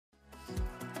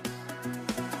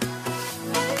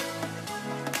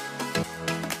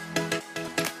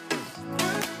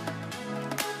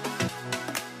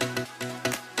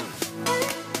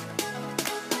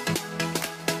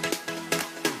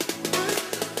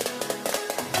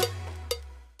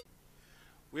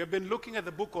We have been looking at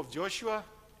the book of Joshua,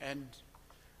 and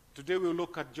today we'll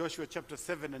look at Joshua chapter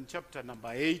 7 and chapter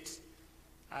number 8.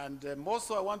 And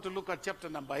also I want to look at chapter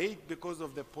number 8 because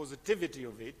of the positivity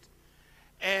of it.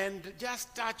 And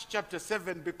just touch chapter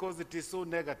 7 because it is so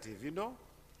negative, you know.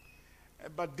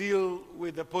 But deal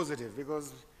with the positive,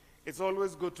 because it's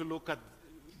always good to look at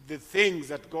the things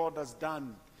that God has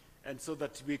done, and so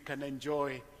that we can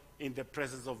enjoy in the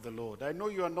presence of the Lord. I know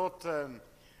you are not,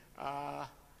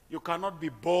 you cannot be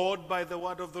bored by the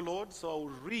word of the Lord, so I'll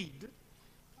read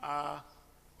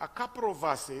a couple of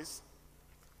verses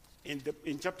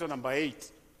in chapter number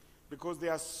 8, because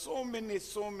there are so many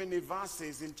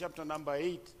verses in chapter number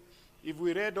 8. If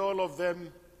we read all of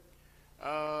them,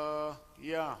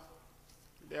 yeah,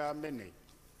 there are many.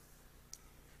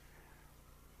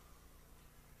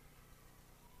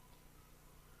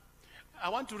 I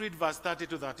want to read verse 30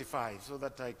 to 35 so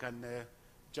that I can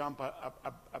jump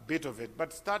a bit of it.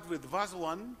 But start with verse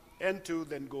 1 and 2,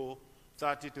 then go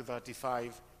 30 to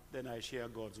 35, then I share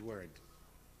God's word.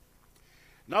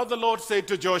 Now the Lord said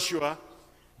to Joshua,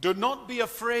 "Do not be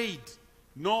afraid,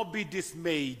 nor be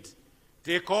dismayed.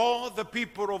 Take all the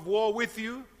people of war with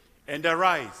you, and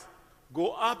arise.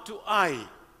 Go up to Ai.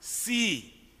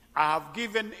 See, I have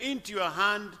given into your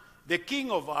hand the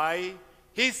king of Ai,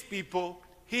 his people,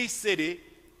 his city,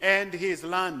 and his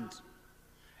land.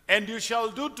 And you shall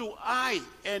do to Ai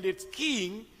and its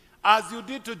king as you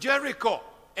did to Jericho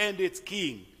and its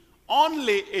king.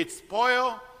 Only its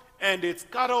spoil and its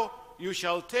cattle you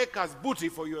shall take as booty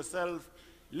for yourself.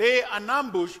 Lay an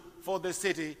ambush for the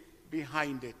city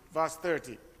behind it." Verse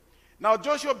 30. Now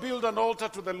Joshua built an altar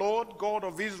to the Lord, God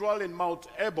of Israel, in Mount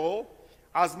Ebal,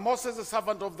 as Moses, the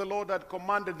servant of the Lord, had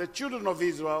commanded the children of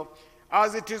Israel,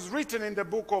 as it is written in the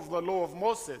book of the law of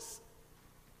Moses.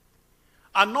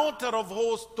 An altar of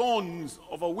whole stones,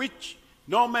 over which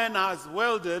no man has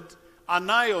welded an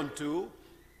iron to,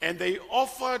 and they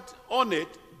offered on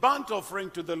it burnt offering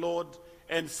to the Lord,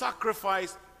 and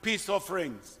sacrificed peace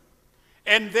offerings.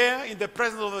 And there, in the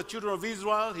presence of the children of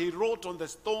Israel, he wrote on the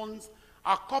stones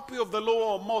a copy of the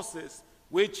law of Moses,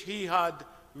 which he had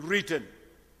written.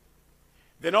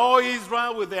 Then all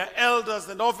Israel, with their elders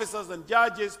and officers and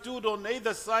judges, stood on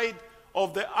either side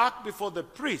of the ark before the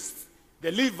priests,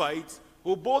 the Levites,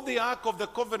 who bore the ark of the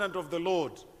covenant of the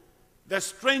Lord, the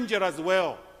stranger as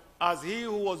well as he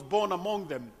who was born among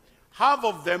them. Half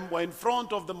of them were in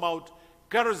front of the Mount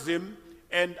Gerizim,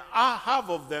 and half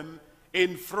of them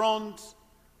in front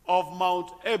of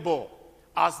Mount Ebal,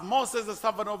 as Moses, the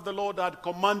servant of the Lord, had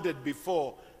commanded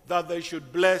before, that they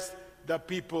should bless the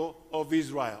people of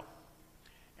Israel.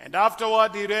 And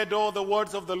afterward he read all the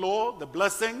words of the law, the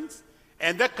blessings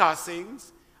and the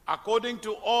cursings, according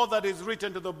to all that is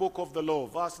written to the book of the law.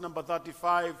 Verse number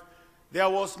 35, there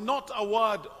was not a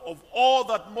word of all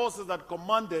that Moses had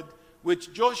commanded,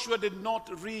 which Joshua did not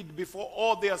read before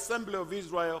all the assembly of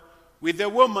Israel, with the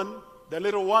women, the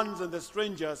little ones, and the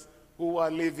strangers who were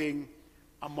living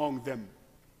among them.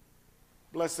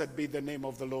 Blessed be the name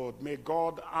of the Lord. May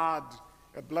God add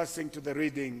a blessing to the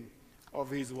reading of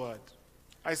his word.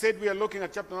 I said we are looking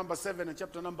at chapter number 7 and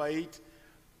chapter number 8.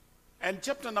 And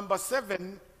chapter number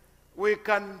 7, we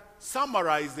can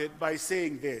summarize it by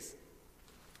saying this.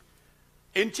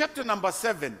 In chapter number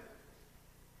 7,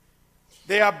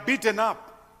 they are beaten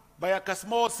up by a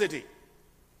small city.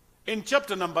 In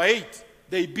chapter number 8,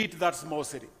 they beat that small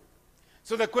city.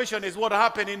 So the question is, what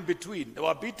happened in between? They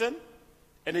were beaten,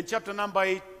 and in chapter number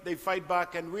 8, they fight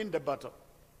back and win the battle.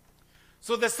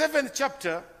 So the 7th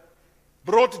chapter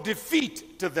brought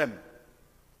defeat to them.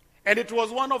 And it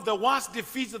was one of the worst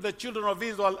defeats that the children of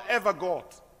Israel ever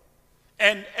got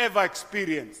and ever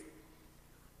experienced.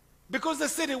 Because the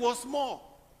city was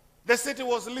small. The city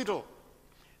was little.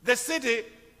 The city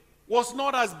was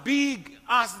not as big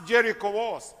as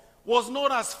Jericho was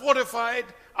not as fortified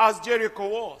as Jericho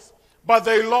was. But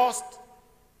they lost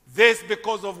this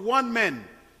because of one man,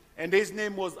 and his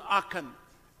name was Achan.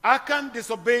 Achan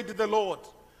disobeyed the Lord,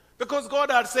 because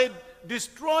God had said,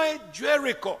 destroy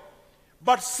Jericho,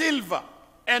 but silver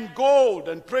and gold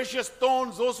and precious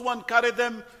stones, those one carried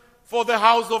them for the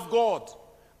house of God.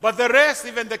 But the rest,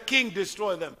 even the king,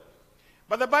 destroyed them.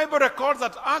 But the Bible records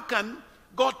that Achan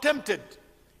got tempted.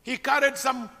 He carried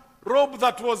some robe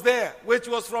that was there, which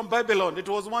was from Babylon. It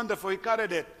was wonderful. He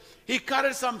carried it. He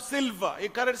carried some silver. He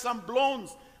carried some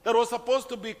bronze that was supposed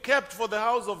to be kept for the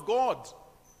house of God.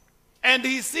 And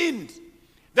he sinned.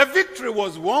 The victory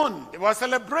was won. They were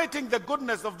celebrating the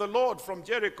goodness of the Lord from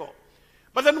Jericho.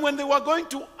 But then when they were going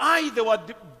to Ai, they were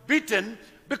beaten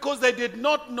because they did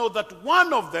not know that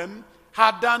one of them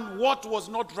had done what was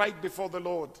not right before the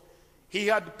Lord. He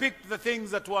had picked the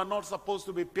things that were not supposed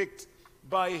to be picked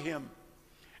by him.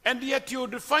 And yet you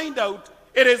would find out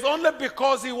it is only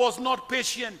because he was not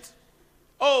patient.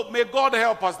 Oh, may God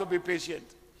help us to be patient.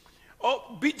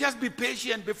 Oh, just be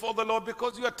patient before the Lord,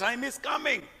 because your time is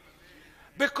coming.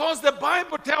 Because the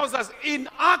Bible tells us in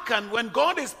Achan, when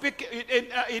God is speaking,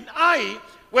 in Ai,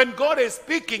 when God is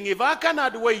speaking, if Achan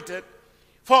had waited,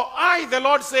 for Ai, the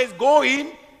Lord says, go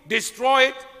in, destroy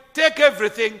it, take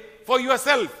everything for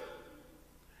yourself.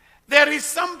 There is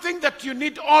something that you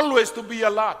need always to be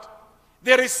alert.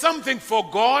 There is something for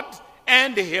God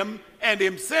and him and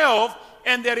himself,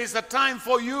 and there is a time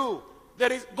for you.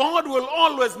 God will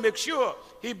always make sure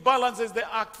he balances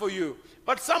the act for you.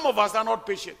 But some of us are not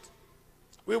patient.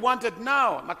 We want it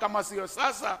now, na kama sio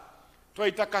sasa,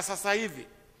 twaitaka sasa hivi.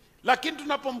 Lakini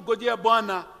tunapomgojea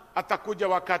Bwana, atakuja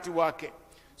wakati wake.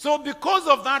 So because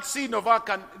of that sin of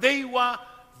Achan, they were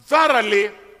thoroughly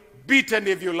beaten,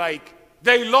 if you like.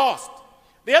 They lost.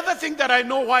 The other thing that I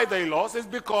know why they lost is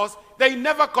because they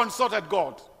never consulted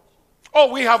God.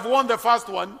 Oh, we have won the first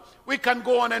one, we can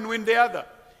go on and win the other.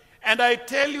 And I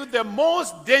tell you, the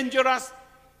most dangerous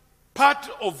part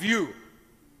of you,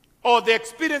 or the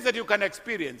experience that you can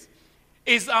experience,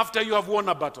 is after you have won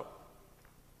a battle.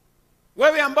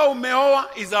 Wewe ambao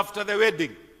umeoa is after the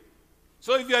wedding.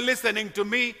 So if you're listening to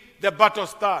me, the battle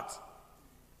starts.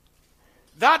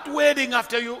 That wedding,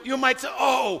 after you might say,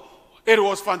 oh, it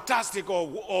was fantastic,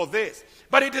 or this.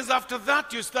 But it is after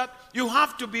that you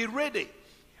have to be ready.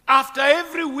 After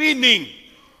every winning,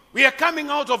 we are coming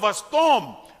out of a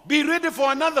storm. Be ready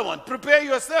for another one. Prepare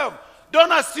yourself.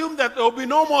 Don't assume that there will be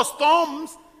no more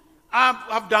storms.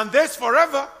 I've done this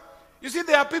forever. You see,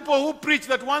 there are people who preach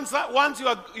that once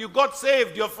you got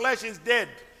saved, your flesh is dead.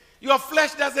 Your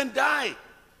flesh doesn't die.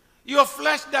 Your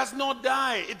flesh does not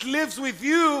die. It lives with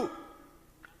you.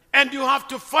 And you have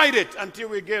to fight it until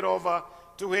we get over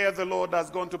to where the Lord has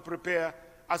gone to prepare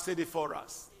a city for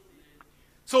us.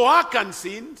 So Achan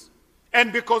sinned,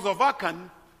 and because of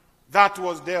Achan, that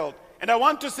was dealt. And I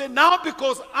want to say now,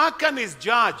 because Achan is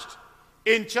judged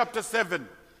in chapter 7,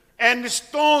 and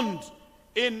stoned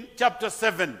in chapter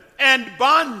 7, and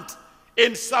burnt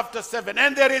in chapter 7,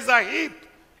 and there is a heap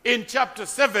in chapter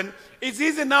 7, it's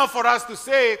easy now for us to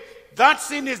say that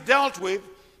sin is dealt with.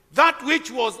 That which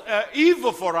was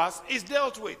evil for us is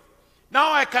dealt with.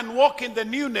 Now I can walk in the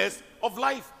newness of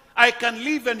life. I can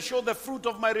live and show the fruit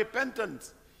of my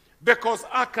repentance, because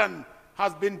Achan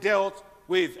has been dealt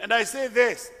with. And I say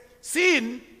this,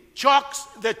 sin chokes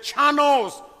the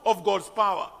channels of God's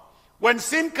power. When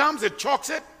sin comes, it chokes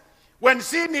it. When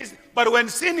sin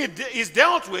is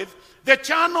dealt with, the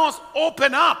channels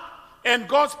open up and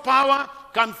God's power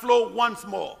can flow once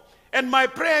more. And my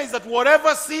prayer is that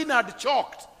whatever sin had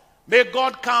choked, may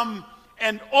God come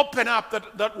and open up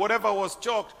that whatever was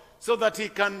choked, so that he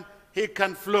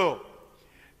can flow.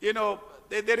 You know,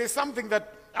 there is something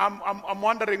that I'm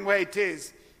wondering where it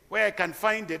is, where I can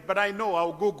find it, but I know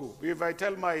I'll Google. If I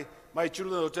tell my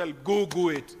children, I'll tell Google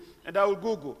it, and I will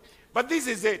Google. But this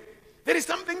is it. There is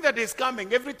something that is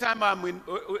coming every time I'm in.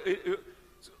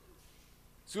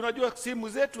 Si unajua simu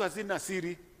zetu hazina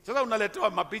siri. Sasa unaletewa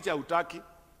mapicha hutaki.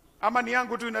 Ama ni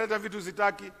yangu tu inaleta vitu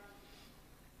sitaki.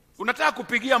 Unataka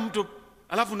kupigia mtu,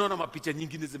 alafu unaona mapicha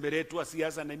nyingine zimeletwa,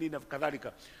 siasa na nini na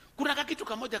kadhalika. Kuna kitu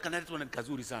kamoja kanaletwa na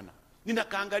kazuri sana.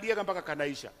 Ninakaangalia mpaka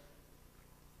kanaisha.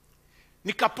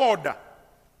 Ni kapoda.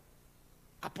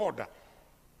 Kapoda.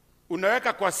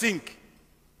 Unaweka kwa sink.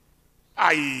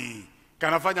 Ai,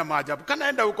 kanafanya maajabu.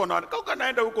 Kanaenda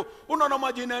huko, unaona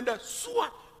maji inaenda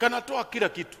swa, kanatoa kila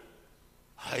kitu.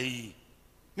 Hai.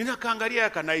 Ninakaangalia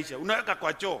kanaisha. Unaweka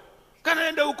kwa choo.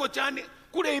 Kanaenda huko chani,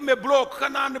 kule imeblock,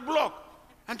 kana unblock.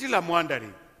 Until I'm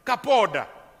wondering, kapoda.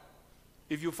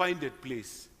 If you find it,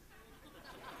 please.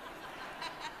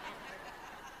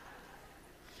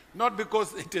 Not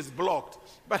because it is blocked,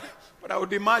 but I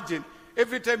would imagine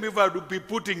every time if I would be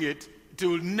putting it, it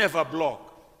will never block.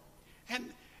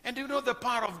 And you know, the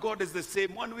power of God is the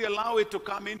same. When we allow it to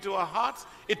come into our hearts,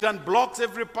 it unblocks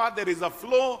every part. There is a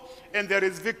flow, and there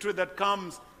is victory that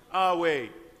comes our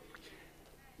way.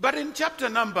 But in chapter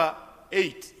number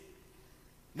 8,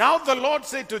 now the Lord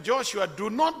said to Joshua, do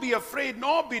not be afraid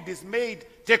nor be dismayed.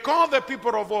 Take all the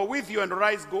people of war with you and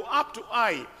rise, go up to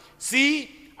Ai.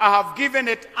 See, I have given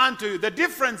it unto you. The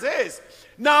difference is,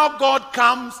 now God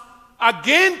comes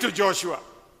again to Joshua.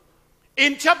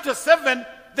 In chapter 7,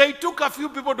 they took a few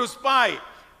people to spy,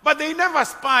 but they never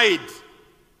spied.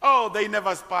 Oh, they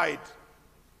never spied.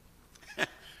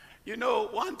 You know,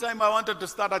 one time I wanted to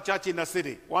start a church in a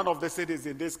city, one of the cities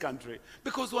in this country,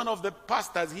 because one of the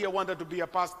pastors here wanted to be a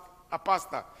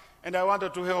pastor. and I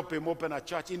wanted to help him open a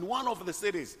church in one of the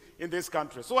cities in this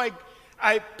country. So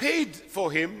I paid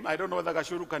for him. I don't know whether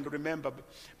Gashuru can remember,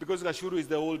 because Gashuru is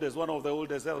the oldest, one of the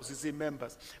oldest LCC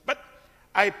members. But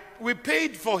we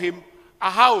paid for him a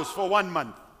house for 1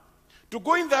 month to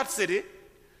go in that city,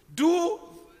 do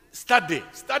study,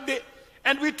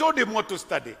 and we told him what to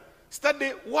study. Study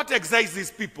what excites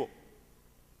these people.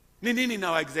 Ni nini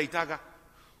na waexcitaga?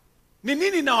 Ni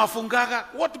nini na wafungaga?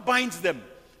 What binds them?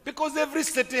 Because every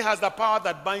city has the power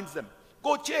that binds them.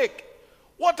 Go check.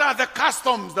 What are the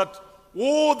customs that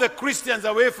hold the Christians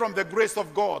away from the grace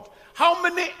of God? How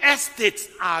many estates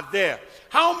are there?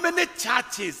 How many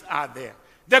churches are there?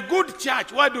 The good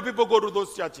church, why do people go to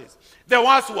those churches? The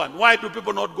worst one, why do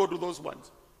people not go to those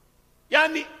ones?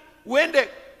 Yani, uende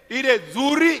ile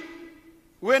zuri,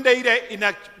 uende ile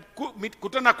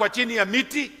inakutana kwa chini ya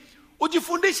miti,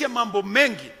 ujifundishe mambo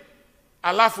mengi,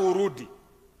 alafu urudi.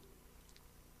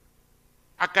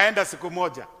 Akaenda siku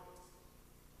moja,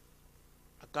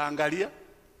 akaangalia,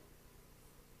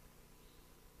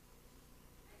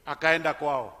 akaenda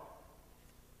kwao.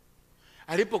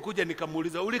 Alipokuja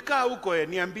nikamuuliza, ulikaa huko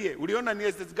niambie, uliona ni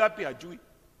estate gapi? Hajui.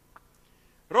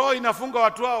 Roho inafunga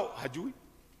watu wao? Hajui.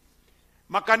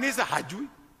 Makanisa? Hajui.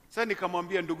 Sasa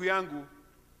nikamwambia, ndugu yangu,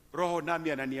 Roho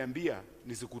nami ananiambia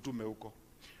nisikutume huko.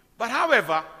 But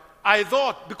however, I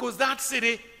thought, because that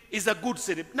city is a good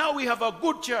city. Now we have a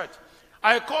good church.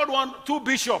 I called 2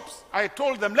 bishops. I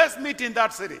told them, let's meet in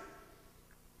that city.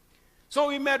 So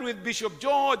we met with Bishop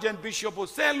George and Bishop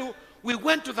Oselu. We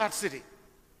went to that city.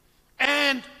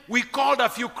 And we called a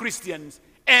few Christians.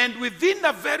 And within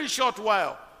a very short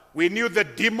while, we knew the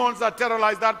demons that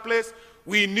terrorized that place.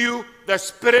 We knew the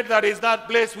spirit that is that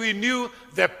place. We knew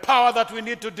the power that we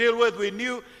need to deal with. We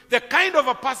knew the kind of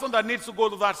a person that needs to go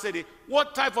to that city,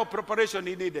 what type of preparation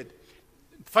he needed.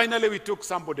 Finally, we took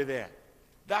somebody there.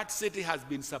 That city has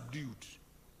been subdued.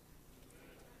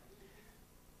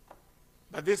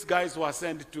 But these guys were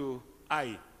sent to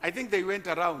I think they went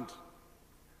around.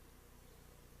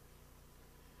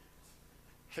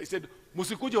 He said,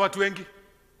 musikuje watu wengi.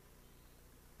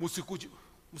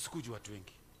 Musikuje watu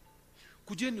wengi.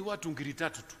 Kujeni watu ngiri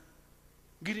tatu tu.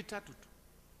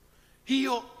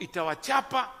 Hiyo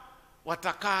itawachapa,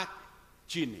 watakaa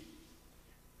chini.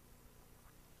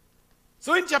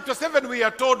 So in chapter 7 we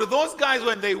are told those guys,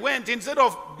 when they went, instead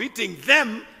of beating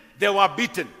them, they were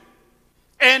beaten.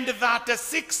 And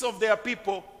 36 of their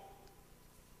people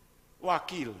were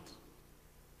killed.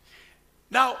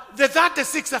 Now, the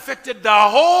 36 affected the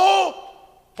whole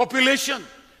population,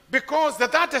 because the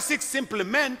 36 simply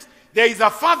meant there is a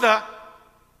father,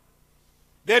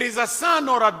 there is a son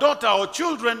or a daughter or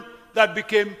children that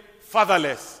became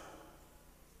fatherless.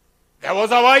 There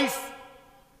was a wife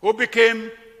who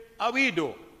became a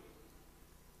widow.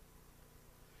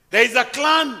 There is a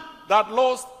clan that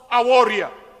lost a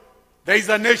warrior. There is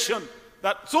a nation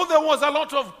that... So there was a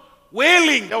lot of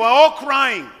wailing. They were all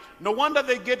crying. No wonder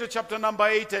they get to chapter number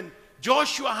 8, and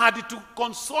Joshua had to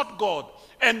consort God,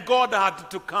 and God had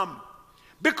to come.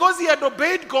 Because he had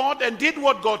obeyed God and did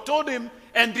what God told him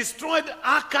and destroyed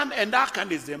Achan and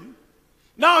Achanism,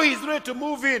 now he's ready to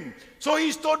move in. So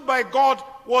he's told by God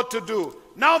what to do.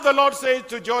 Now the Lord says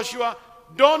to Joshua,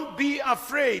 don't be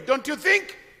afraid. Don't you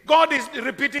think God is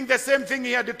repeating the same thing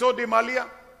he had told him earlier?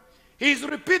 He's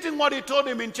repeating what he told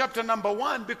him in chapter number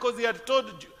 1, because he had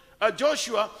told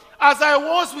Joshua, as I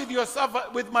was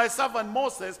with my servant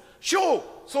Moses, sure,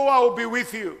 so I will be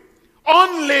with you.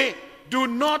 Only do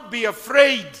not be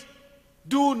afraid.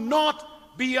 Do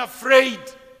not be afraid.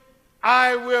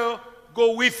 I will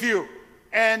go with you,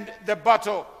 and the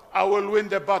battle, I will win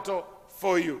the battle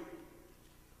for you.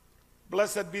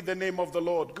 Blessed be the name of the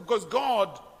Lord, because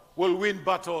God will win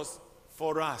battles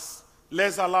for us.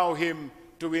 Let's allow him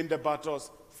to win the battles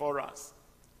for us.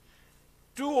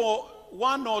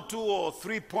 1 or 2 or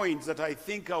 3 points that I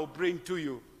think I'll bring to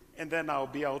you, and then I'll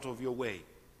be out of your way.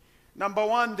 Number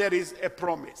 1, there is a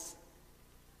promise.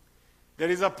 There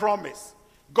is a promise.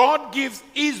 God gives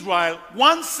Israel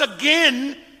once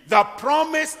again the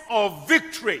promise of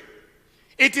victory.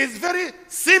 It is very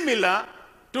similar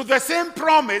to the same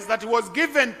promise that was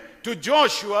given to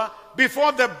Joshua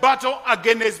before the battle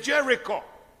against Jericho.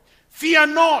 Fear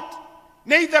not,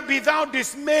 neither be thou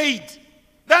dismayed.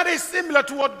 That is similar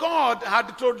to what God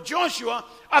had told Joshua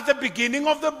at the beginning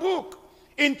of the book.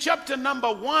 In chapter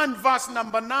number 1, verse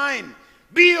number 9.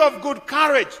 Be of good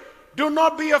courage. Do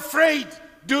not be afraid.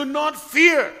 Do not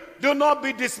fear. Do not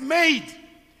be dismayed.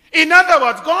 In other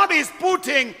words, God is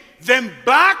putting them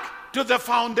back to the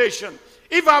foundation.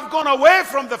 If I've gone away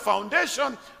from the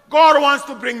foundation, God wants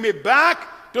to bring me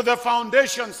back to the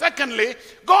foundation. Secondly,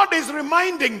 God is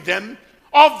reminding them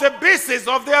of the basis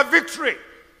of their victory.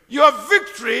 Your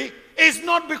victory is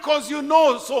not because you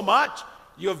know so much.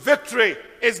 Your victory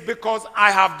is because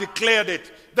I have declared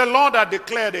it. The Lord had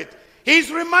declared it.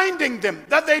 He's reminding them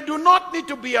that they do not need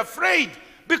to be afraid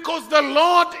because the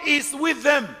Lord is with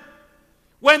them.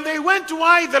 When they went to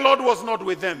Ai, the Lord was not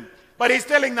with them. But he's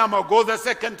telling them, I'll go the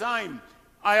second time.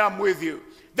 I am with you.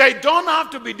 They don't have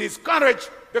to be discouraged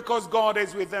because God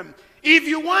is with them. If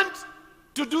you want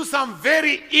to do some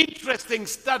very interesting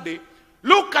study,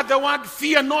 look at the word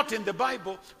fear not in the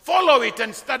Bible. Follow it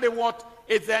and study what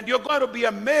is there. And you're going to be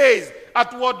amazed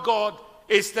at what God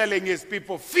is telling his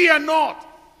people. Fear not.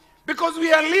 Because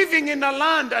we are living in a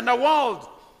land and a world.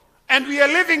 And we are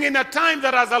living in a time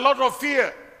that has a lot of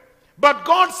fear. But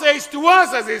God says to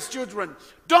us as his children,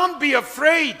 don't be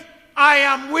afraid. I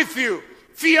am with you.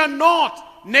 Fear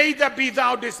not, neither be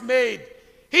thou dismayed.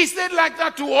 He said like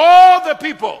that to all the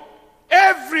people.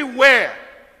 Everywhere.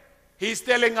 He's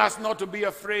telling us not to be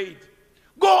afraid.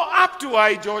 Go up to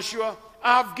Ai, Joshua.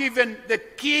 I have given the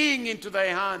king into thy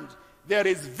hand. There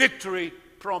is victory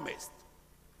promised.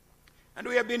 And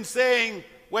we have been saying,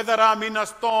 whether I'm in a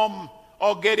storm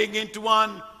or getting into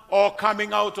one or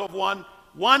coming out of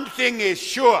one thing is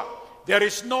sure. There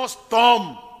is no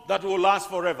storm that will last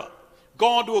forever.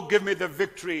 God will give me the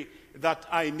victory that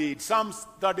I need. Psalms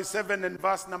 37 and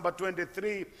verse number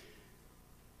 23.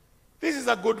 This is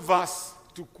a good verse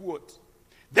to quote.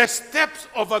 The steps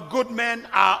of a good man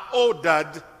are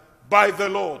ordered by the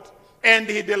Lord, and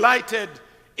he delighted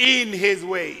in his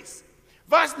ways.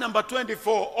 Verse number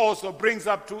 24 also brings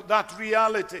up to that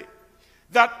reality,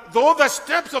 that though the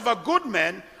steps of a good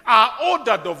man are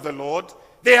ordered of the Lord,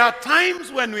 there are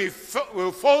times when we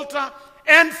will falter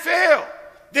and fail.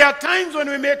 There are times when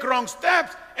we make wrong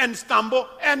steps and stumble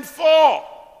and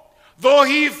fall. Though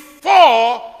he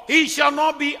fall, he shall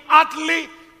not be utterly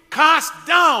cast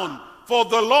down, for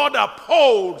the Lord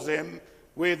upholds him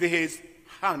with his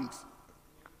hands.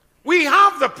 We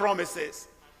have the promises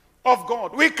of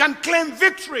God. We can claim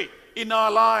victory in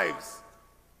our lives.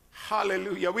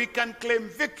 Hallelujah. We can claim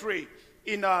victory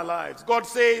in our lives. God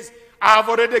says, I have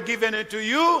already given it to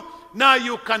you. Now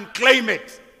you can claim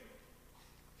it.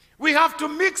 We have to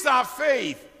mix our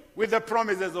faith with the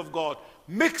promises of God.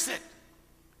 Mix it.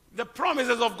 The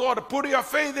promises of God, put your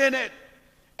faith in it.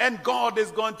 And God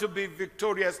is going to be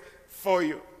victorious for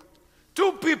you.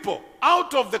 2 people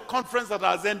out of the conference that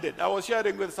has ended. I was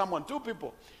sharing with someone. 2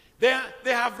 people. They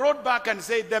have wrote back and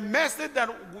said the message that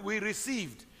we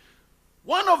received.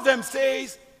 One of them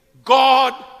says,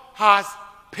 God has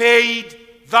paid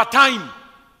the time.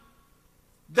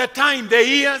 The time, the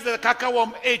years that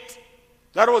Kakawam ate.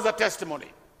 That was a testimony.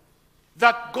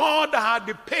 That God had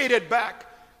paid it back.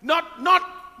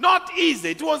 Not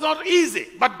easy. It was not easy.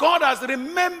 But God has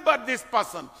remembered this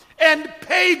person and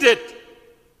paid it.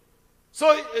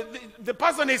 So the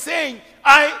person is saying,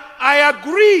 I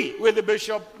agree with the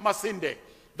Bishop Masinde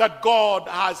that God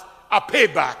has a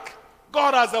payback.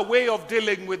 God has a way of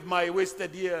dealing with my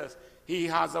wasted years. He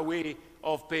has a way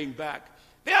of paying back.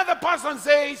 The other person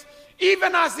says,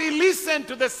 even as he listened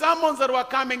to the sermons that were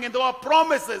coming and there were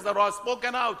promises that were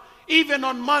spoken out, even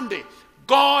on Monday,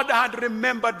 God had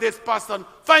remembered this person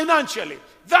financially.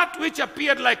 That which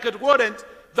appeared like it wouldn't,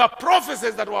 the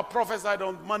prophecies that were prophesied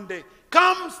on Monday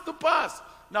comes to pass.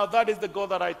 Now that is the God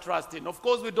that I trust in. Of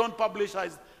course, we don't publish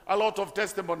a lot of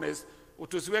testimonies.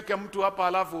 Tusiweke mtu hapa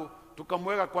alafu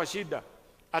tukamweka kwa shida.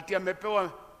 Ati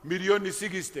amepewa milioni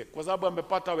 60 kwa sababu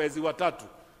amepata wezi watatu.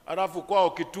 Alafu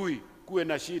kwao Kitui kuwe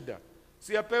na shida.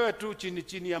 Si apewe tu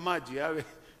chini ya maji.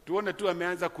 Tuone tu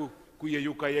ameanza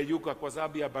kuyeyuka kwa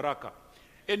sababu ya baraka.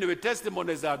 Anyway,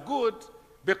 testimonies are good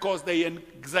because they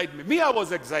excite me. I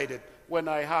was excited when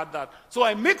I heard that. So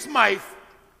I mix my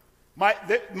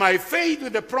faith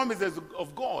with the promises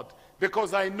of God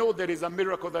because I know there is a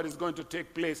miracle that is going to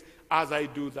take place as I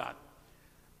do that.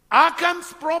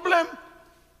 Achan's problem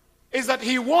is that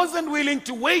he wasn't willing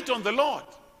to wait on the Lord.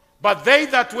 But they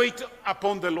that wait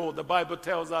upon the Lord, the Bible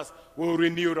tells us, will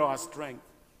renew our strength.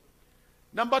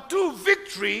 Number 2,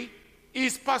 victory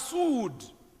is pursued.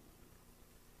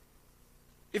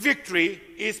 Victory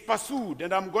is pursued.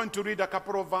 And I'm going to read a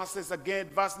couple of verses again.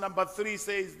 Verse number 3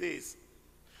 says this.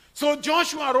 So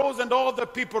Joshua arose and all the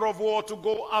people of war to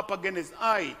go up against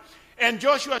Ai. And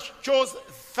Joshua chose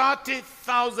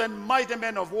 30,000 mighty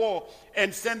men of war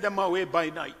and sent them away by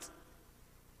night.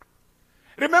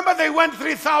 Remember, they went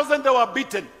 3,000, they were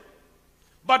beaten.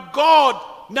 But God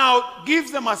now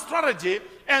gives them a strategy,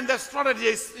 and the strategy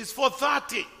is for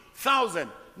 30,000,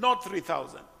 not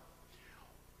 3,000.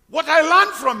 What I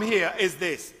learned from here is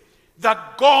this,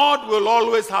 that God will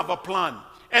always have a plan.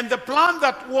 And the plan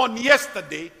that won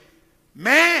yesterday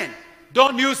Man,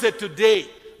 don't use it today.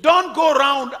 Don't go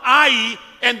around Ai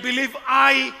and believe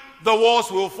Ai, the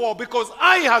walls will fall, because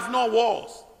Ai has no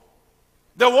walls.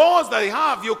 The walls they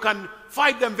have, you can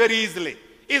fight them very easily.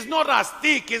 It's not as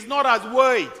thick, it's not as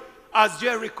wide as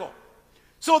Jericho.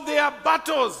 So there are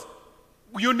battles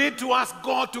you need to ask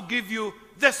God to give you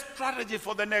the strategy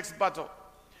for the next battle.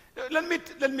 Let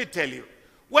me tell you,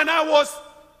 when I was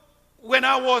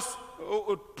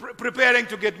preparing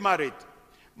to get married,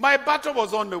 my battle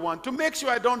was only one: to make sure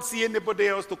I don't see anybody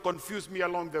else to confuse me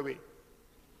along the way.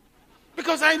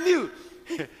 Because I knew,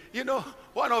 you know,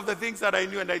 one of the things that I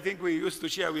knew, and I think we used to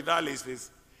share with Alice,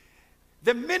 is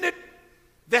the minute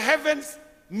the heavens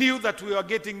knew that we were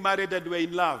getting married and were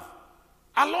in love,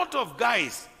 a lot of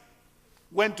guys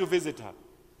went to visit her.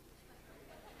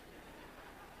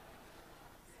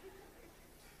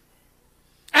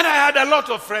 And I had a lot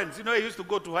of friends. You know, I used to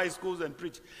go to high schools and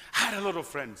preach. I had a lot of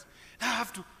friends.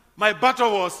 My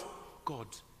battle was, God,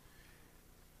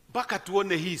 mpaka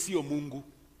tuone hii sio Mungu.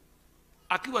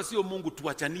 Akiwa sio Mungu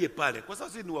tuachanie pale. Kwa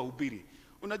sababu sisi ni wahubiri.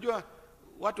 Unajua,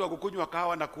 watu wakukunywa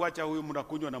kahawa na kuacha huyu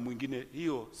mnakunywa na mwingine,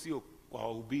 hiyo sio kwa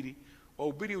wahubiri.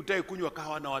 Wahubiri utai kunywa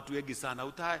kahawa na watu wengi sana.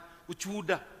 Utai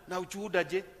uchuhuda. Na uchuhuda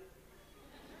je?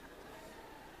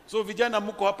 So vijana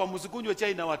mko hapa, msikunywe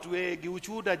chai na watu wengi,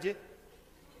 uchuhuda je?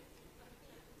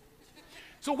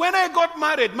 So when I got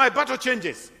married, my battle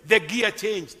changes. The gear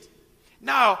changed.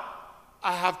 Now,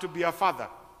 I have to be a father.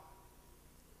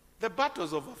 The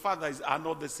battles of a father are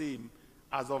not the same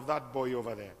as of that boy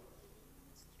over there.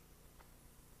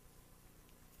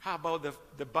 How about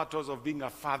the battles of being a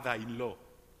father-in-law?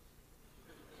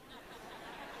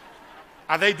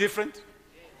 Are they different?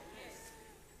 Yes.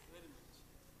 Very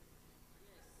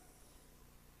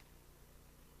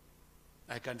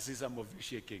much. I can see some of you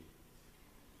shaking.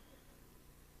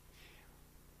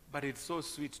 But it's so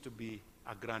sweet to be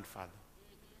a grandfather.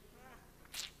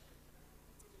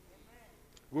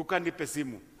 Gukanipe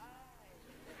simu.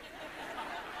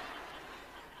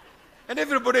 And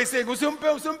everybody is saying,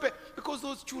 usumpe, because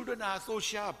those children are so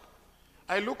sharp.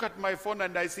 I look at my phone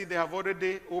and I see they have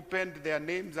already opened, their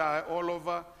names are all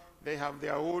over, they have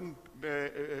their own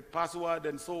password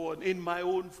and so on in my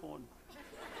own phone.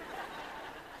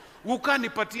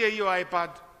 Ukanipatie hiyo iPad,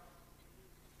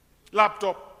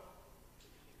 laptop.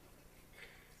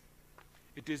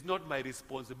 It is not my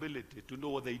responsibility to know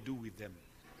what they do with them.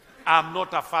 I'm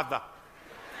not a father.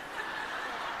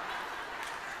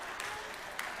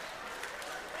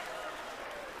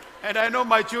 And I know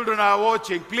my children are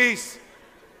watching. Please,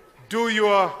 you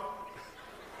are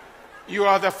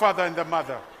the father and the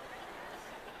mother.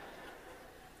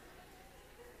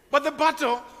 But the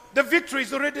battle, the victory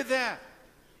is already there.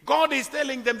 God is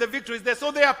telling them the victory is there.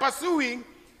 So they are pursuing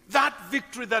that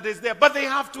victory that is there. But they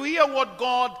have to hear what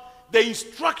God, the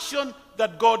instruction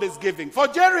that God is giving. For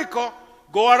Jericho,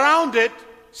 go around it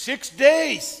 6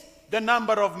 days, the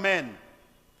number of men.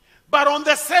 But on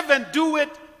the 7th, do it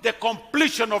the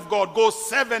completion of God. Go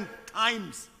 7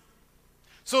 times.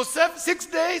 So 6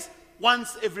 days,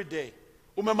 once every day.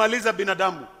 Umemaliza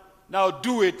binadamu. Now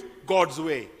do it God's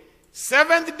way.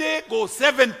 7th day, go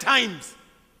 7 times.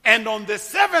 And on the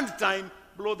 7th time,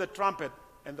 blow the trumpet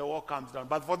and the war comes down.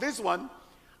 But for this one,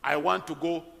 I want to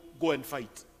go and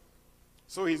fight.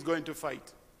 So he's going to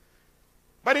fight.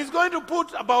 But he's going to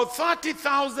put about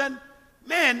 30,000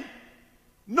 men,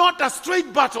 not a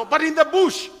straight battle, but in the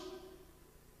bush.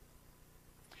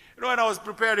 You know, when I was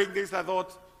preparing this, I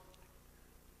thought,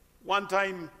 one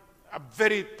time, a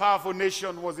very powerful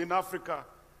nation was in Africa,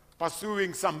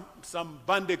 pursuing some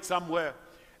bandit somewhere.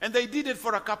 And they did it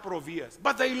for a couple of years.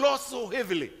 But they lost so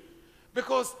heavily,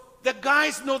 because the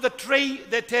guys know the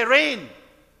terrain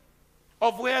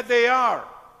of where they are.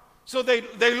 So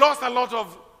they lost a lot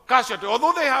of casualty.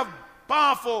 Although they have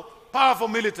powerful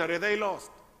military, they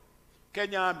lost.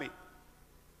 Kenya Army.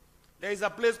 There is a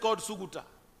place called Suguta.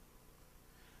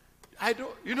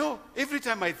 You know, every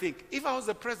time I think, if I was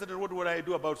the president, what would I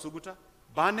do about Suguta?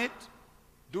 Ban it?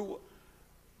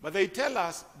 But they tell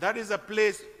us that is a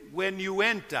place when you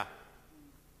enter,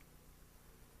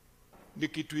 ni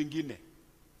kitu ingine.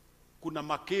 Kuna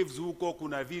macaves huko,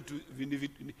 kuna vitu,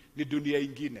 ni dunia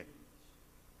ingine.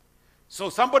 So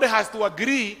somebody has to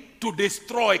agree to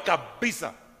destroy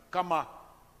kabisa kama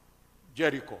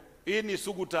Jericho. Hii ni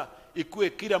Suguta, ikue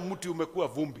kila mti umekuwa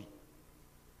vumbi.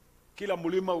 Kila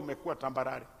mulima umekuwa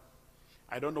tambarare.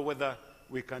 I don't know whether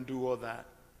we can do all that.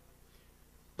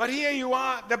 But here you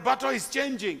are, the battle is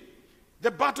changing.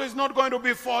 The battle is not going to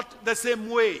be fought the same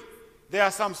way. There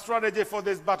are some strategy for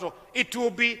this battle. It will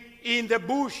be in the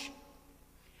bush.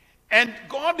 And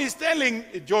God is telling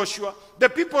Joshua, the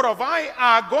people of Ai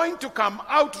are going to come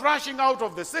out, rushing out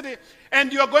of the city,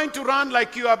 and you are going to run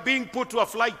like you are being put to a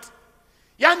flight.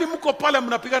 Yani mko pale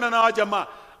mnapigana na wajamaa,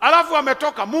 alafu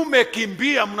ametoka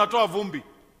mumekimbia mnatoa vumbi.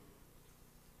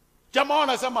 Jamaa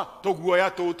wanasema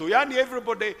toguaya toto. Yani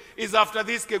everybody is after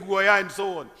this keguaya and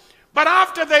so on. But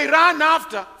after they run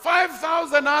after,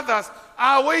 5,000 others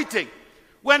are waiting.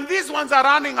 When these ones are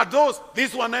running at those,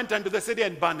 this one enter into the city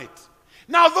and burn it.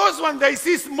 Now those ones, they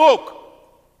see smoke.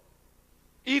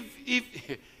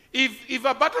 If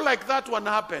a battle like that one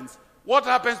happens, what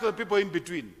happens to the people in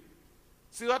between?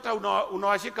 Si hata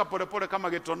unawashika pole pole kama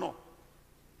getono.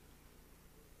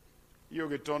 Hiyo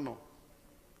getono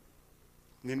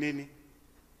ni nini?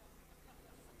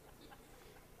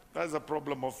 That's a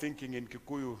problem of thinking in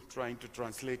Kikuyu, trying to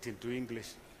translate into English.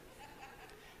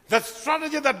 The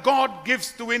strategy that God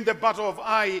gives to win the battle of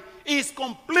Ai is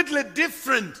completely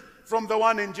different from the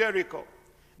one in Jericho.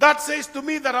 That says to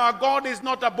me that our God is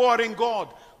not a boring God.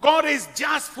 God is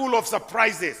just full of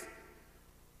surprises.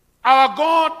 Our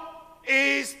God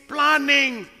is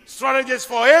planning strategies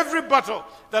for every battle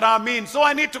that I'm in. So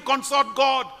I need to consult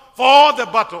God for all the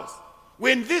battles.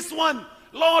 Win this one,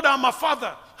 Lord, I'm a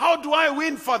father. How do I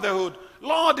win fatherhood?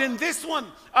 Lord, in this one,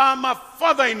 I'm a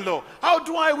father-in-law. How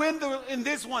do I win in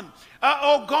this one?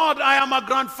 Oh God, I am a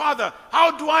grandfather.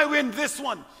 How do I win this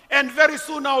one? And very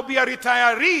soon I'll be a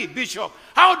retiree bishop.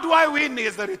 How do I win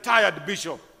as a retired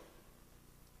bishop?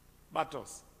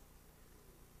 Battles.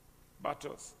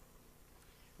 Battles.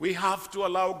 We have to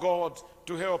allow God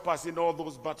to help us in all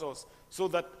those battles, so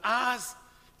that as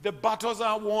the battles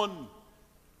are won,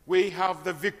 we have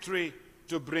the victory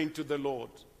to bring to the Lord.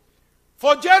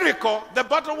 For Jericho, the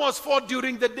battle was fought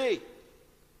during the day.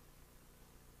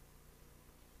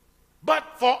 But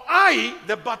for Ai,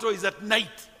 the battle is at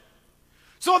night.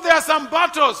 So there are some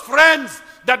battles, friends,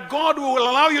 that God will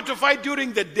allow you to fight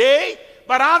during the day,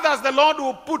 but others the Lord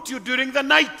will put you during the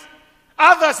night.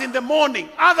 Others in the morning,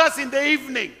 others in the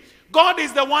evening. God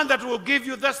is the one that will give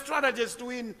you the strategies to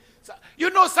win.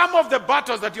 You know, some of the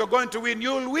battles that you're going to win,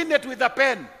 you'll win it with a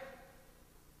pen.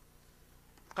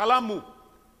 Kalamu.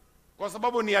 Kwa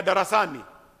sababu ni ya darasani.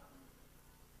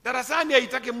 Darasani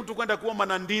haitaki mtu kwenda kuomba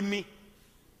na ndimi.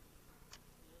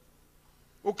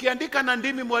 Ukiandika na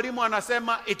ndimi, mwalimu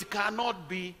anasema it cannot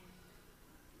be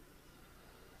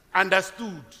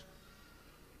understood.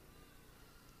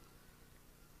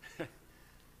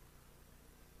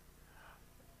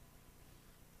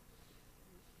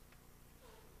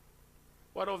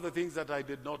 One of the things that I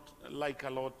did not like a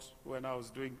lot when I was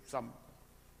doing some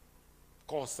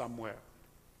course somewhere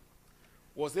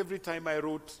was every time I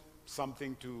wrote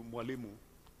something to mwalimu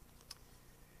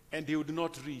and he would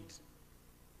not read,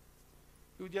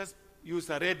 he would just use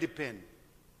a red pen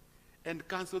and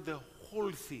cancel the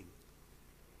whole thing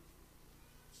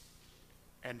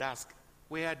and ask,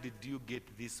 where did you get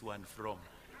this one from?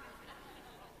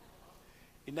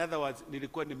 In other words,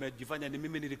 nilikuwa nimejifanya ni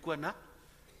mimi nilikuwa na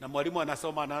mwalimu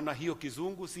anasoma anaona hiyo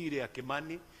kizungu si ile ya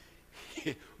Kimani.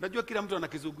 Unajua kila mtu ana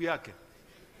kizungu yake.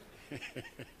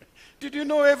 Did you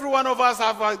know every one of us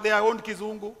have their own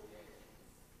kizungu?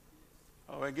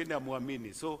 Wengine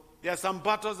hamuamini. So there are some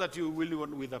battles that you will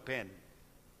win with a pen.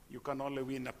 You can only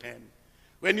win a pen.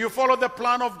 When you follow the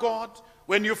plan of God,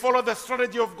 when you follow the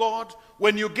strategy of God,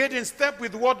 when you get in step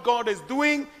with what God is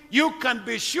doing, you can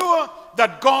be sure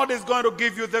that God is going to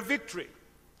give you the victory.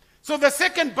 So the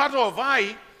second battle of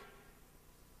Ai,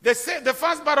 the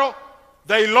first battle,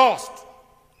 they lost.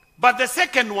 But the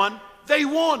second one, they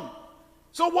won.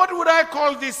 So what would I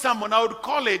call this sermon? I would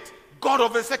call it God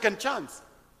of a second chance.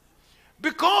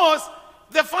 Because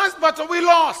the first battle we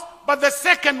lost, but the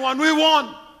second one we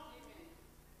won.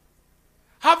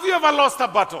 Have you ever lost a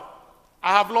battle?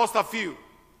 I have lost a few.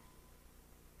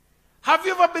 Have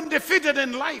you ever been defeated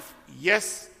in life?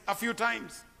 Yes, a few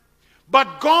times.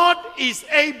 But God is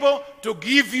able to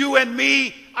give you and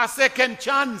me a second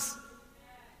chance.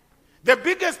 The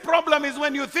biggest problem is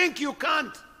when you think you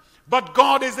can't, but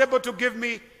God is able to give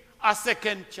me a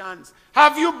second chance.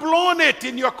 Have you blown it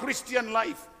in your Christian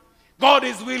life? God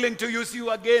is willing to use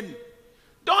you again.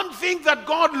 Don't think that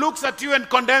God looks at you and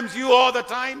condemns you all the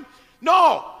time.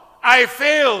 No, I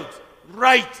failed,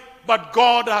 right, but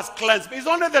God has cleansed me. It's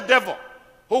only the devil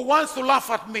who wants to laugh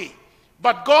at me.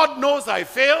 But God knows I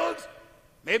failed.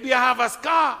 Maybe I have a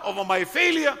scar over my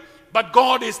failure, but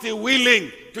God is still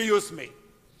willing to use me.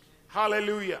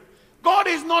 Hallelujah. God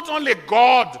is not only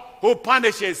God who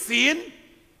punishes sin,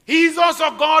 He is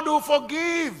also God who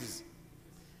forgives.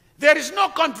 There is no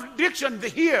contradiction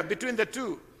here between the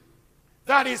two.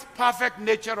 That is perfect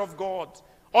nature of God.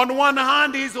 On one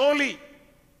hand, He is holy.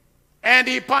 and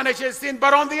he punishes sin.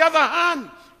 But on the other hand,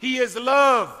 he is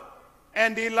love,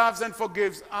 and he loves and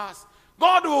forgives us.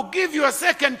 God will give you a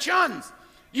second chance.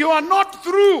 You are not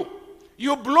through.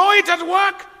 You blow it at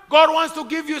work, God wants to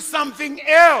give you something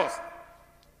else.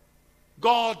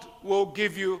 God will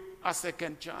give you a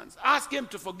second chance. Ask him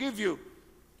to forgive you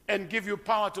and give you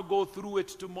power to go through it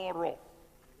tomorrow.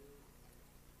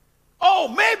 Oh,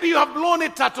 maybe you have blown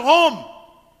it at home.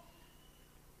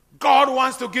 God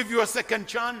wants to give you a second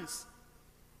chance.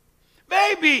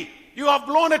 Maybe you have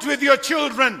blown it with your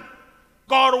children.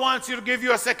 God wants you to give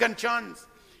you a second chance.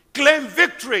 Claim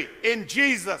victory in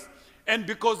Jesus. And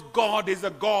because God is a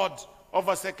God of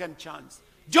a second chance.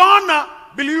 Jonah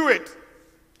blew it.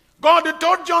 God had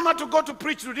told Jonah to go to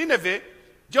preach to Nineveh.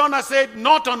 Jonah said,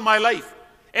 not on my life.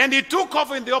 And he took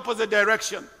off in the opposite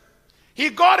direction. He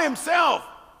got himself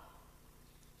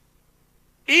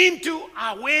into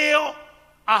a whale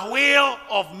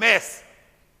of mess.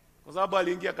 Kwa sababu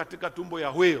aliingia katika tumbo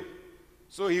ya whale.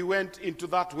 So he went into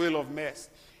that whale of mess.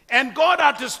 And God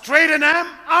had to straighten him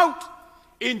out.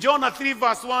 In Jonah 3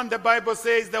 verse 1, the Bible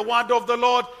says, the word of the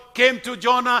Lord came to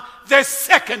Jonah the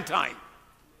second time.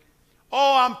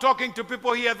 Oh, I'm talking to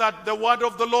people here that the word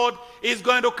of the Lord is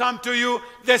going to come to you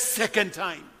the second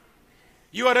time.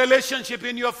 Your relationship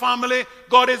in your family,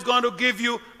 God is going to give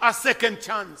you a second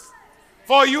chance.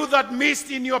 For you that missed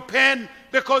in your pen,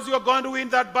 because you're going to win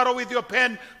that battle with your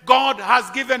pen, God has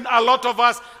given a lot of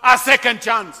us a second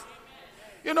chance.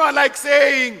 You know, I like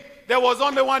saying there was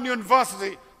only one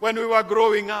university when we were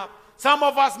growing up. Some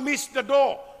of us missed the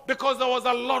door because there was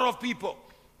a lot of people.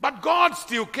 But God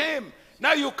still came.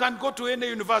 Now you can go to any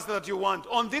university that you want.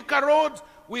 On Thika Road,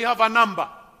 we have a number.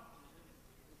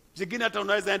 Zingine hata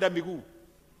unaweza enda miguu.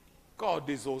 God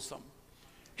is awesome.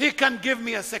 He can give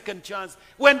me a second chance.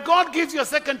 When God gives you a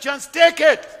second chance, take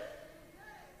it.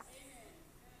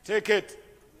 Take it.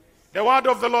 The word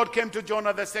of the Lord came to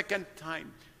Jonah the second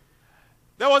time.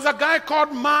 There was a guy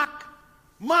called Mark.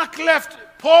 Mark left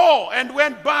Paul and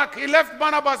went back. He left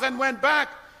Barnabas and went back.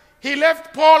 He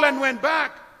left Paul and went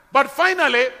back. But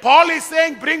finally, Paul is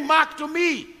saying, bring Mark to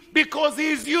me because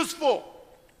he is useful.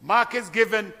 Mark is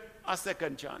given a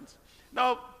second chance.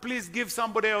 Now, please give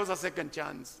somebody else a second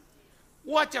chance.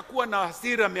 Wacha kuwa na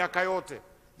hasira miaka yote.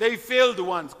 They failed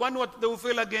once. Kwani what they will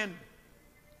fail again?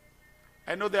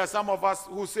 I know there are some of us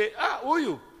who say,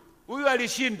 huyu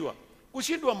alishindwa.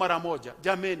 Kushindwa mara moja.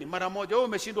 Jameni, mara moja. Wewe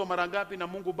umeshindwa mara ngapi na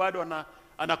Mungu bado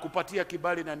anakupatia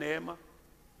kibali na neema?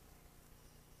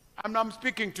 I'm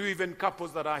speaking to even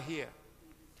couples that are here.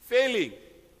 Failing.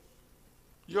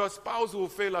 Your spouse will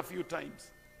fail a few times.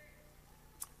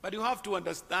 But you have to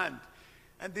understand,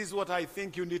 and this is what I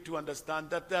think you need to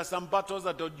understand, that there are some battles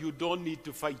that you don't need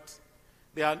to fight.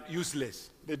 They are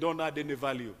useless. They don't add any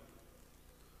value.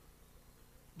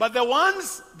 But the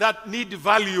ones that need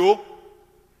value,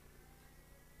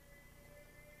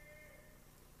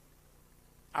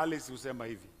 Alice husema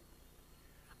hivi.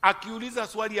 Akiuliza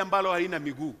swali ambalo halina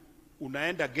miguu,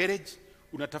 unaenda garage,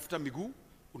 unatafuta miguu,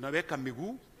 unaweka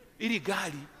miguu, ili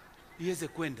gari iweze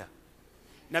kwenda.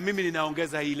 Na mimi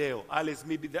ninaongeza hii leo. Alice,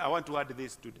 maybe I want to add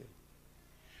this today.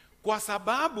 Kwa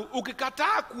sababu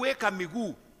ukikataa kuweka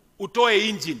miguu, utoe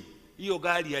engine, hiyo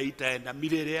gari haitaenda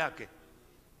milele yake.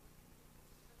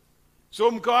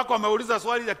 So mke wako ameuliza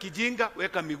swali la kijinga,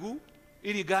 weka miguu,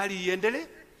 ili gari iendelee,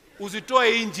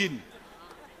 usitoe engine.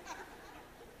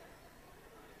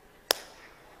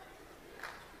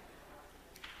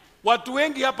 Watu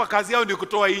wengi hapa kazi yao ni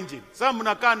kutoa engine. Sasa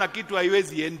mnakaa na kitu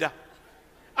haiwezi enda.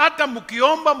 Hata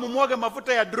mkiomba mumwage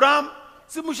mafuta ya drum,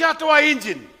 si mshatoa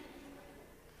engine.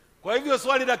 Kwa hivyo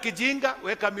swali la kijinga,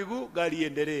 weka miguu, gari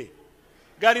iendelee.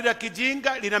 Gari la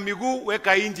kijinga lina miguu,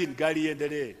 weka engine, gari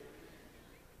iendelee.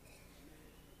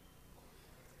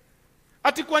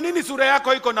 Ati kwa nini sura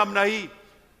yako iko namna hii?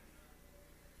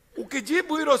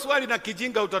 Ukijibu hilo swali na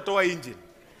kijinga utatoa engine.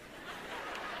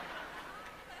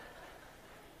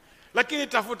 Lakini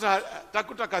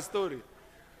takuta ka story.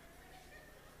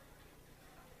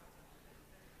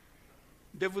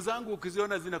 Ndevu zangu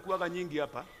ukiziona zinakuwa nyingi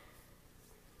hapa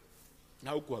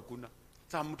na huku hakuna.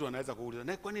 Sasa mtu anaweza kuuliza,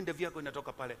 "Na kwa nini ndevu yako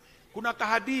inatoka pale?" Kuna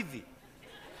kahadithi.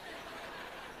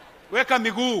 Weka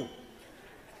miguu.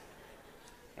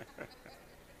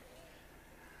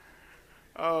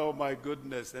 Oh my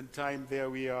goodness, and time there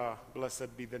we are. Blessed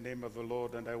be the name of the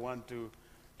Lord, and I want to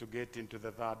get into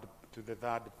the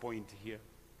third point here.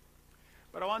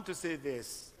 But I want to say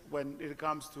this when it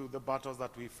comes to the battles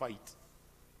that we fight.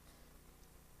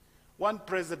 One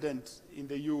president in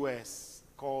the U.S.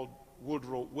 called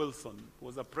Woodrow Wilson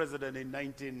was a president in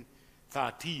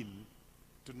 1913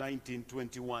 to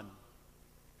 1921.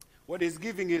 What he's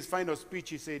giving his final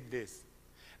speech, he said this: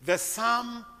 the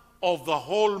sum of the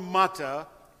whole matter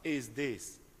is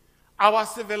this: our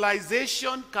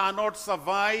civilization cannot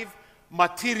survive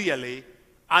materially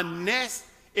unless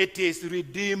it is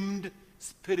redeemed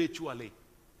spiritually.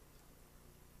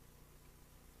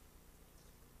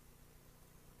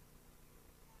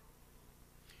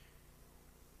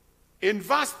 In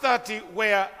verse 30,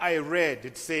 where I read,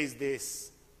 it says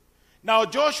this: now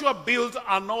Joshua built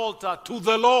an altar to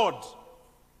the Lord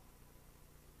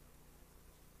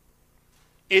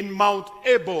in Mount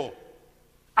Ebal,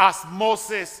 as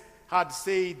Moses had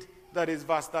said. That is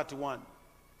verse 31.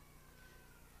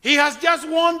 He has just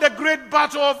won the great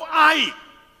battle of Ai,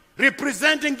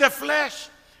 representing the flesh.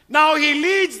 Now he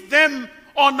leads them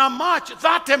on a march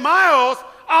 30 miles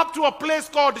up to a place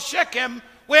called Shechem,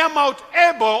 where Mount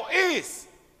Ebal is.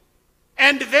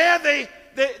 And there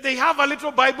they have a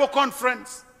little Bible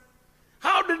conference.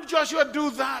 How did Joshua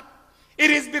do that? It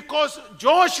is because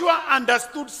Joshua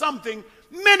understood something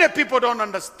many people don't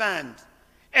understand.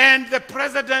 And the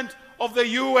president of the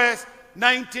U.S.,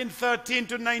 1913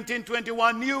 to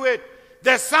 1921, knew it.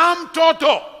 The sum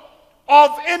total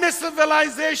of any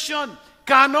civilization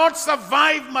cannot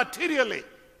survive materially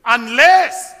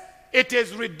unless it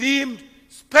is redeemed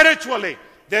spiritually.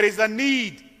 There is a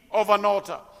need of an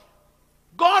altar.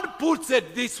 God puts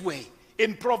it this way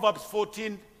in Proverbs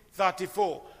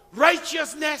 14:34.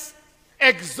 Righteousness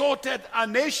exalted a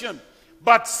nation,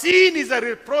 but sin is a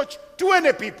reproach to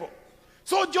any people.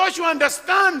 So Joshua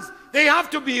understands they have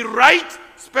to be right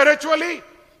spiritually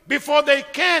before they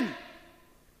can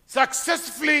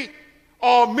successfully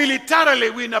or militarily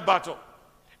win a battle.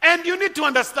 And you need to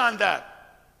understand that.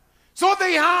 So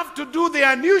they have to do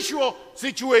the unusual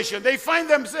situation. They find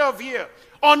themselves here.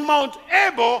 On Mount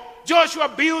Ebal, Joshua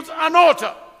builds an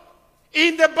altar.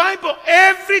 In the Bible,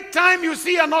 every time you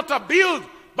see an altar built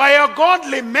by a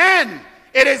godly man,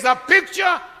 it is a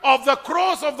picture of the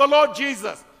cross of the Lord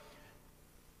Jesus.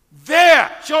 There,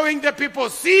 showing the people,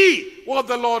 see what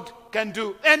the Lord can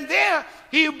do. And there,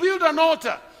 he built an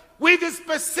altar with a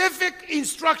specific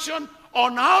instruction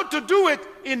on how to do it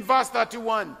in verse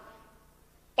 31.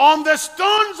 On the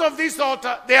stones of this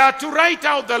altar, they are to write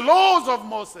out the laws of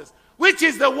Moses, which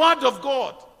is the word of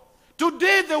God.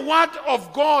 Today, the word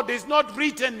of God is not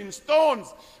written in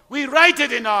stones. We write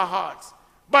it in our hearts.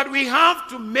 But we have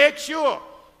to make sure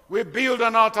we build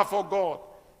an altar for God.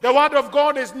 The word of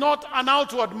God is not an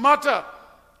outward matter.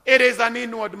 It is an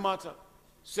inward matter.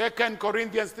 2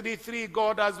 Corinthians 3:3,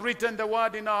 God has written the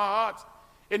word in our hearts.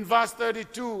 In verse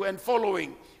 32 and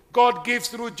following, God gives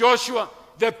through Joshua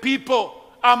the people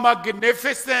a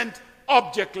magnificent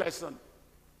object lesson.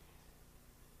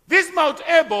 This Mount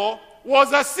Ebal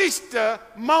was a sister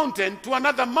mountain to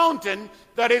another mountain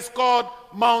that is called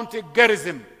Mount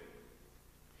Gerizim.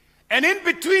 And in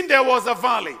between there was a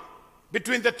valley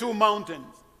between the two mountains.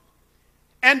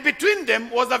 And between them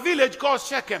was a village called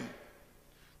Shechem.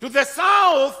 To the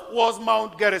south was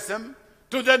Mount Gerizim.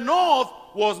 To the north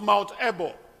was Mount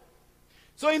Ebal.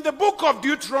 So in the book of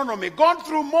Deuteronomy, God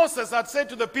through Moses had said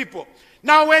to the people,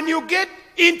 now when you get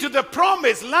into the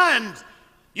promised land,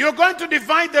 you're going to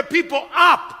divide the people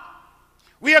up.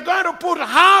 We are going to put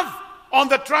half on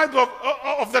the tribe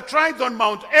of the tribes on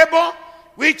Mount Ebal,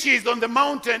 which is on the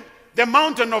mountain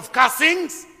of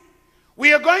Cursings.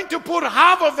 We are going to put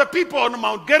half of the people on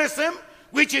Mount Gerizim,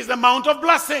 which is the Mount of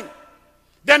Blessing.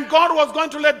 Then God was going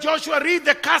to let Joshua read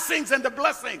the cursings and the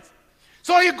blessings.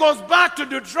 So he goes back to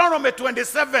Deuteronomy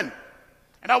 27.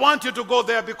 And I want you to go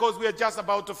there because we are just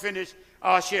about to finish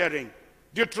our sharing.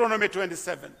 Deuteronomy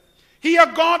 27. Here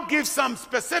God gives some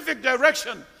specific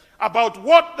direction about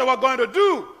what they were going to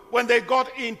do when they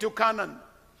got into Canaan.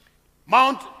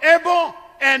 Mount Ebal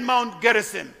and Mount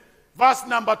Gerizim. Verse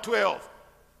number 12.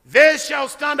 They shall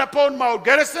stand upon Mount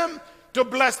Gerizim to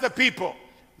bless the people.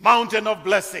 Mountain of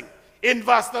blessing. In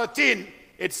verse 13,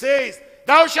 it says,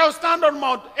 thou shalt stand on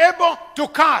Mount Ebal to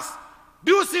curse.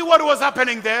 Do you see what was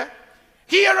happening there?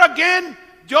 Here again,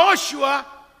 Joshua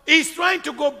is trying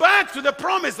to go back to the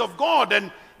promise of God.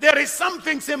 And there is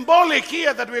something symbolic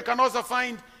here that we can also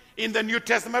find in the New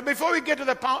Testament. Before we get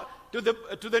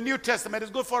to the New Testament,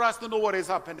 it's good for us to know what is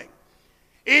happening.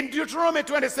 In Deuteronomy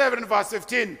 27 verse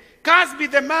 15, cursed be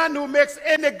the man who makes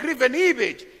any graven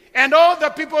image. And all the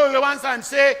people will answer and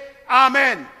say,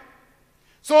 Amen.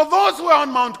 So those who are on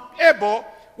Mount Ebal,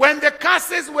 when the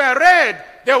curses were read,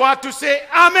 they were to say,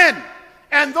 Amen.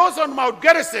 And those on Mount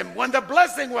Gerizim, when the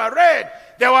blessing were read,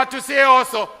 they were to say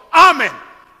also, Amen.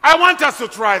 I want us to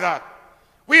try that.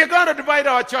 We are going to divide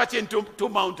our church into two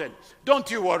mountains. Don't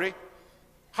you worry.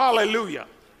 Hallelujah.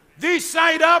 This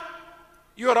side up,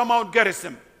 you are on Mount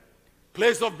Gerizim.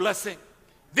 Place of blessing.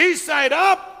 This side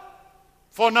up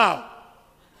for now.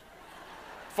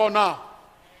 For now.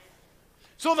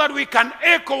 So that we can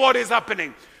echo what is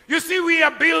happening. You see, we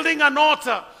are building an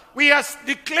altar. We are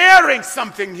declaring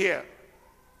something here.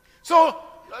 So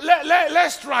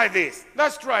let's try this.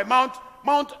 Let's try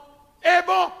Mount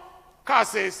Ebal,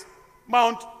 curses,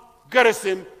 Mount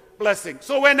Gerizim, blessing.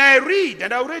 So when I read,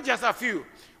 and I'll read just a few.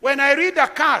 When I read a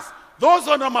curse, those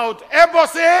on the Mount Ebal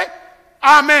say,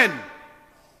 Amen.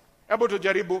 Able to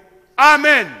Jaribu,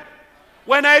 Amen.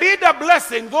 When I read a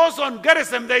blessing, those on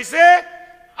Gerizim, they say,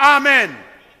 Amen.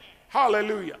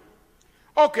 Hallelujah.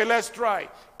 Okay, let's try.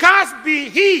 Cursed be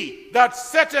he that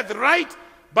setteth right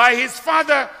by his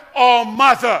father or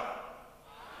mother.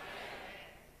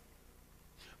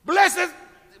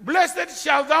 Blessed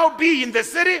shalt thou be in the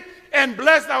city, and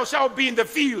blessed thou shalt be in the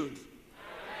field.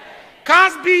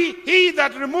 Cursed be he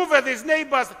that removeth his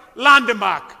neighbor's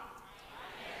landmark.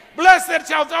 Blessed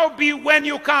shalt thou be when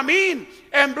you come in,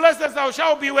 and blessed thou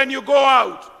shalt be when you go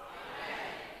out.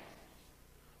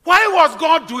 Why was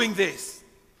God doing this?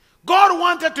 God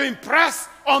wanted to impress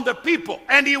on the people,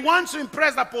 and he wants to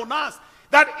impress upon us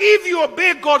that if you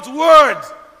obey God's word,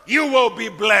 you will be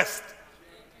blessed.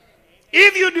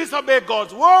 If you disobey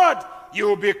God's word, you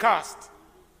will be cursed.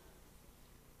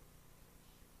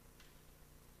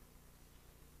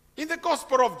 In the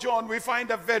Gospel of John, we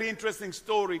find a very interesting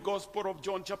story. Gospel of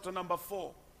John, chapter number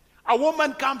 4. A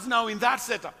woman comes now in that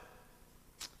setup.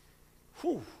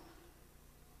 Whew.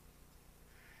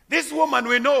 This woman,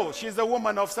 we know, she's a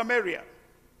woman of Samaria.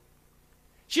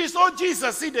 She saw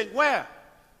Jesus sitting where?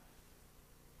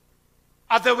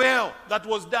 At the well that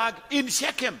was dug in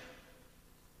Shechem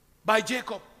by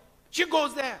Jacob. She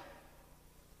goes there.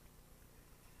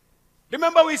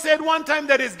 Remember we said one time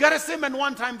there is Gerizim and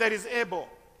one time there is Ebal.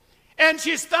 And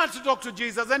she starts to talk to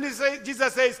Jesus, and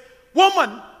Jesus says,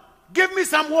 woman, give me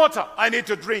some water. I need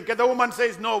to drink. And the woman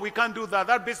says, no, we can't do that.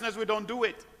 That business, we don't do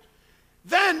it.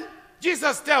 Then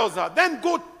Jesus tells her, then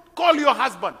go call your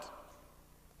husband.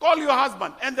 Call your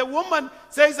husband. And the woman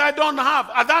says, I don't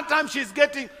have. At that time, she's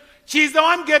the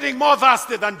one getting more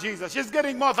thirsty than Jesus. She's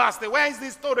getting more thirsty. Where is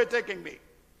this story taking me?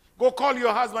 Go call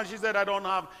your husband. She said, I don't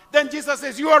have. Then Jesus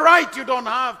says, you are right, you don't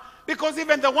have. Because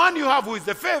even the one you have, who is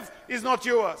the fifth, is not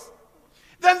yours.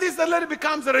 Then this lady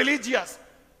becomes religious.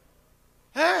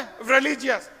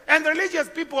 Religious. And religious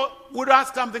people would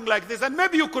ask something like this, and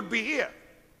maybe you could be here.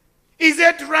 Is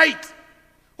it right?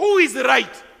 Who is right?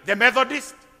 The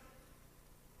Methodist?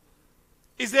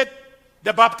 Is it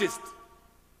the Baptist?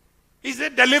 Is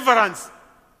it Deliverance?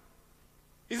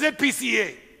 Is it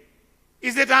PCA?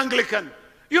 Is it Anglican?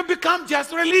 You become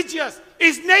just religious.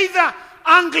 It's neither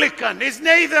Anglican, it's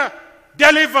neither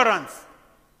Deliverance.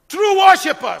 True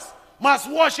worshippers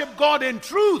must worship God in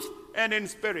truth and in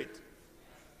spirit.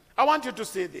 I want you to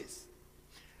say this.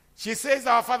 She says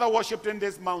our father worshipped in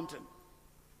this mountain.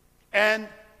 And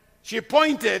she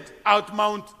pointed out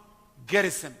Mount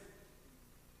Gerizim.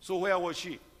 So where was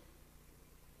she?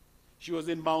 She was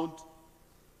in Mount.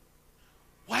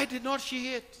 Why did not she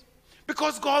hit?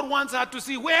 Because God wants her to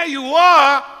see where you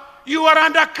are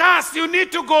under curse. You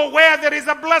need to go where there is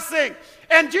a blessing.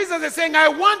 And Jesus is saying, I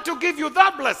want to give you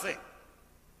that blessing.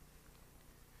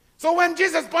 So when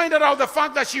Jesus pointed out the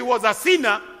fact that she was a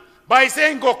sinner by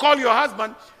saying, go call your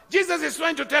husband, Jesus is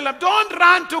trying to tell her, don't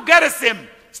run to Gerizim.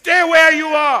 Stay where you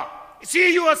are.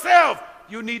 See yourself.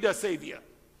 You need a savior.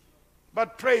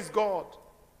 But praise God.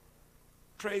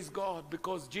 Praise God,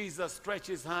 because Jesus stretched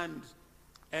his hand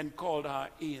and called her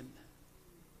in.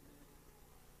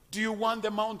 Do you want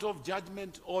the mount of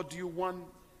judgment, or do you want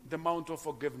the mount of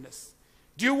forgiveness?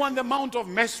 Do you want the mount of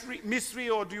mystery,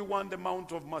 or do you want the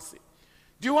mount of mercy?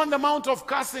 Do you want the mount of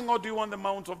cursing, or do you want the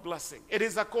mount of blessing? It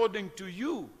is according to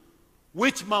you.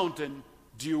 Which mountain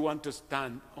do you want to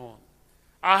stand on?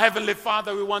 Our Heavenly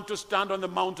Father, we want to stand on the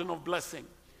mountain of blessing,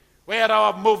 where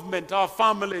our movement, our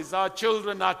families, our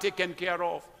children are taken care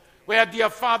of. Where, dear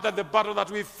Father, the battle that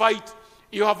we fight,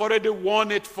 you have already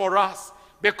won it for us,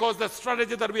 because the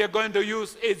strategy that we are going to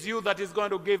use is you that is going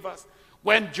to give us.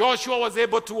 When Joshua was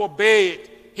able to obey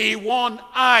it, he won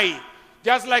Ai,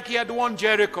 just like he had won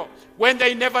Jericho. When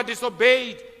they never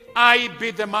disobeyed, I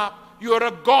beat them up. You are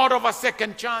a God of a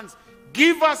second chance.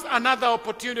 Give us another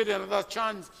opportunity, another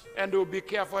chance, and we'll be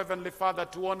careful, Heavenly Father,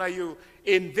 to honor you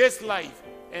in this life.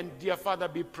 And dear Father,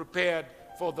 be prepared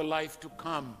for the life to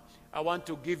come. I want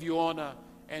to give you honor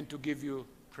and to give you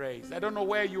praise. I don't know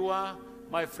where you are.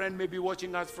 My friend may be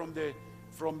watching us from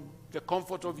the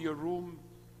comfort of your room.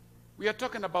 We are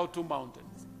talking about two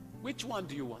mountains. Which one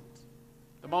do you want?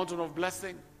 The mountain of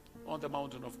blessing or the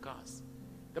mountain of curse?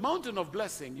 The mountain of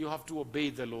blessing, you have to obey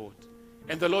the Lord.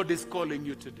 And the Lord is calling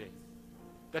you today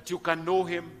that you can know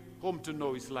him, whom to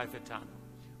know is life eternal.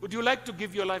 Would you like to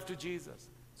give your life to Jesus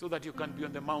so that you can be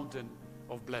on the mountain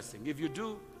of blessing? If you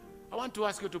do, I want to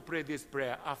ask you to pray this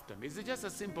prayer after me. It's just a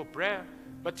simple prayer,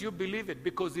 but you believe it,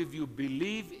 because if you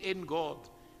believe in God,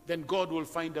 then God will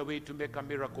find a way to make a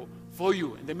miracle for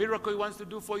you. And the miracle he wants to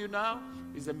do for you now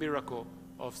is a miracle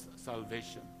of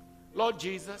salvation. Lord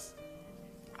Jesus,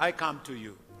 I come to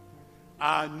you.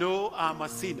 I know I'm a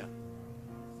sinner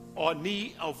or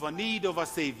need of a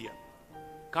Savior.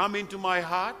 Come into my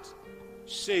heart,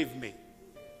 save me.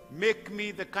 Make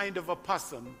me the kind of a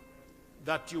person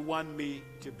that you want me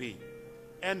to be.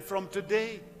 And from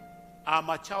today, I'm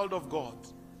a child of God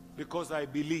because I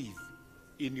believe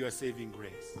in your saving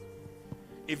grace.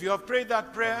 If you have prayed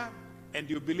that prayer and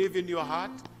you believe in your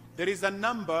heart, there is a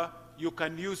number you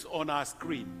can use on our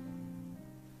screen.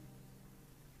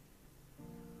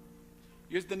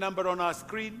 Use the number on our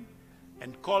screen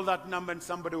and call that number, and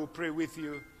somebody will pray with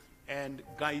you and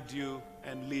guide you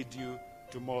and lead you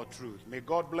to more truth. May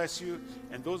God bless you,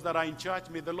 and those that are in church,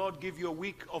 may the Lord give you a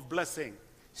week of blessing.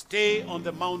 Stay on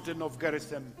the mountain of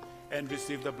Gerizim and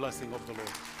receive the blessing of the Lord.